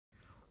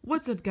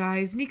What's up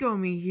guys, Niko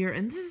Amii here,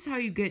 and this is how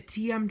you get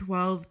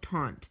TM12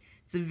 Taunt.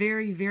 It's a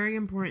very, very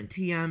important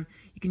TM.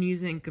 You can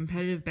use it in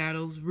competitive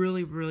battles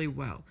really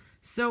well.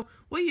 So,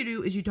 what you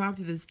do is you talk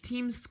to this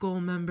Team Skull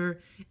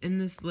member in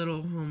this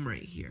little home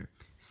right here.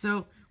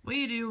 So, what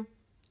you do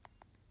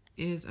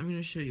is, I'm going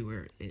to show you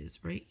where it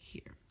is, right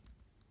here.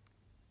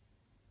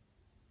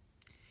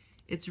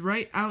 It's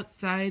right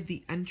outside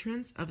the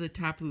entrance of the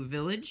Tapu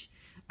village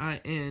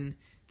in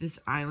this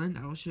island.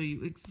 I will show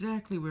you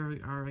exactly where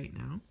we are right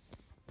now.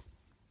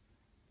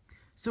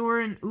 So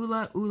we're in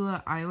Ula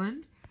Ula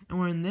Island, and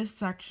we're in this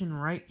section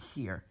right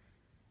here.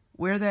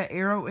 Where that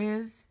arrow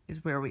is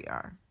where we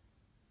are.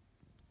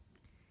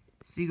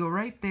 So you go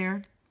right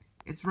there.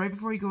 It's right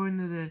before you go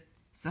into the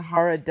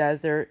Sahara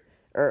Desert,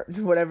 or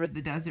whatever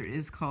the desert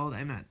is called.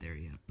 I'm not there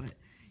yet, but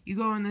you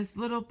go in this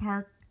little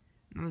park.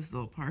 Not this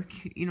little park,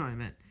 you know what I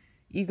meant.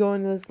 You go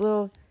into this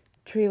little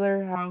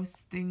trailer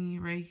house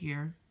thingy right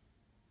here.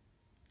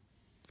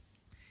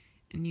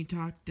 And you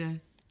talk to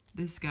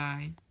this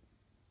guy.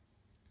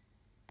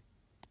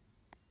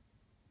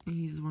 And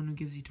he's the one who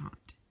gives you taunt.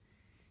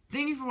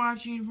 Thank you for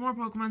watching. For more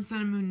Pokemon Sun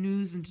and Moon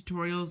news and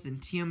tutorials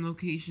and TM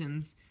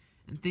locations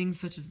and things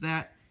such as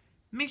that,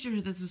 make sure to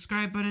hit that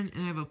subscribe button,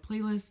 and I have a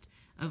playlist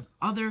of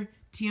other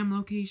TM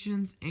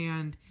locations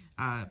and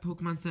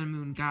Pokemon Sun and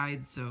Moon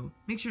guides, so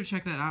make sure to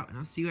check that out, and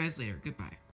I'll see you guys later. Goodbye.